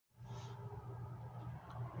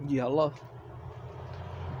Yeah, Allah.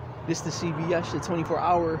 This the CVS, the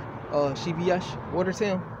 24-hour CVS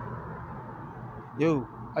Watertown. Yo,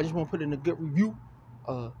 I just want to put in a good review.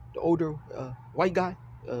 The older white guy,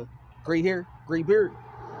 gray hair, gray beard.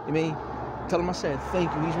 I mean, tell him I said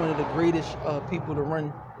thank you. He's one of the greatest people to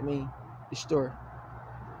run. I mean, the store.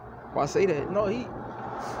 Why I say that? No, he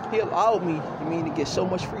allowed me. I mean, to get so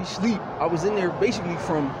much free sleep. I was in there basically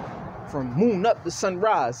from moon up to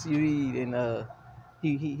sunrise. You mean, and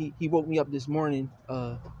he woke me up this morning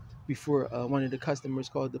before one of the customers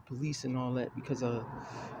called the police and all that because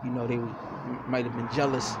you know, they might have been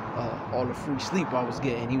jealous all the free sleep I was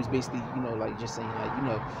getting. He was basically, you know, like just saying like, you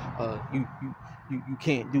know, you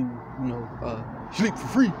can't do, you know, sleep for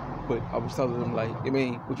free. But I was telling him like, I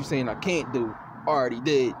mean, what you saying I can't do, I already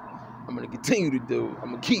did. I'm gonna continue to do. I'm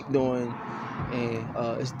gonna keep doing. And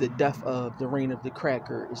it's the death of the reign of the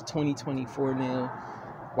cracker. It's 2024 now.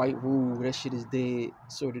 White rule, that shit is dead.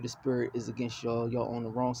 Sword of the Spirit is against y'all. Y'all on the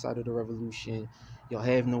wrong side of the revolution. Y'all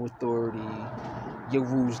have no authority. Your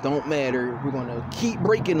rules don't matter. We're gonna keep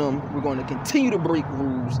breaking them. We're gonna continue to break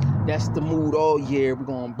rules. That's the mood all year. We're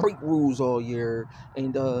gonna break rules all year.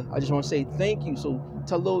 And I just want to say thank you. So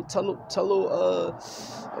tell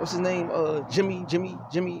what's his name? Jimmy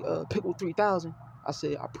Pickle 3000. I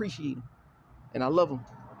said I appreciate him and I love him.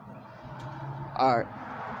 All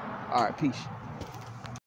right, peace.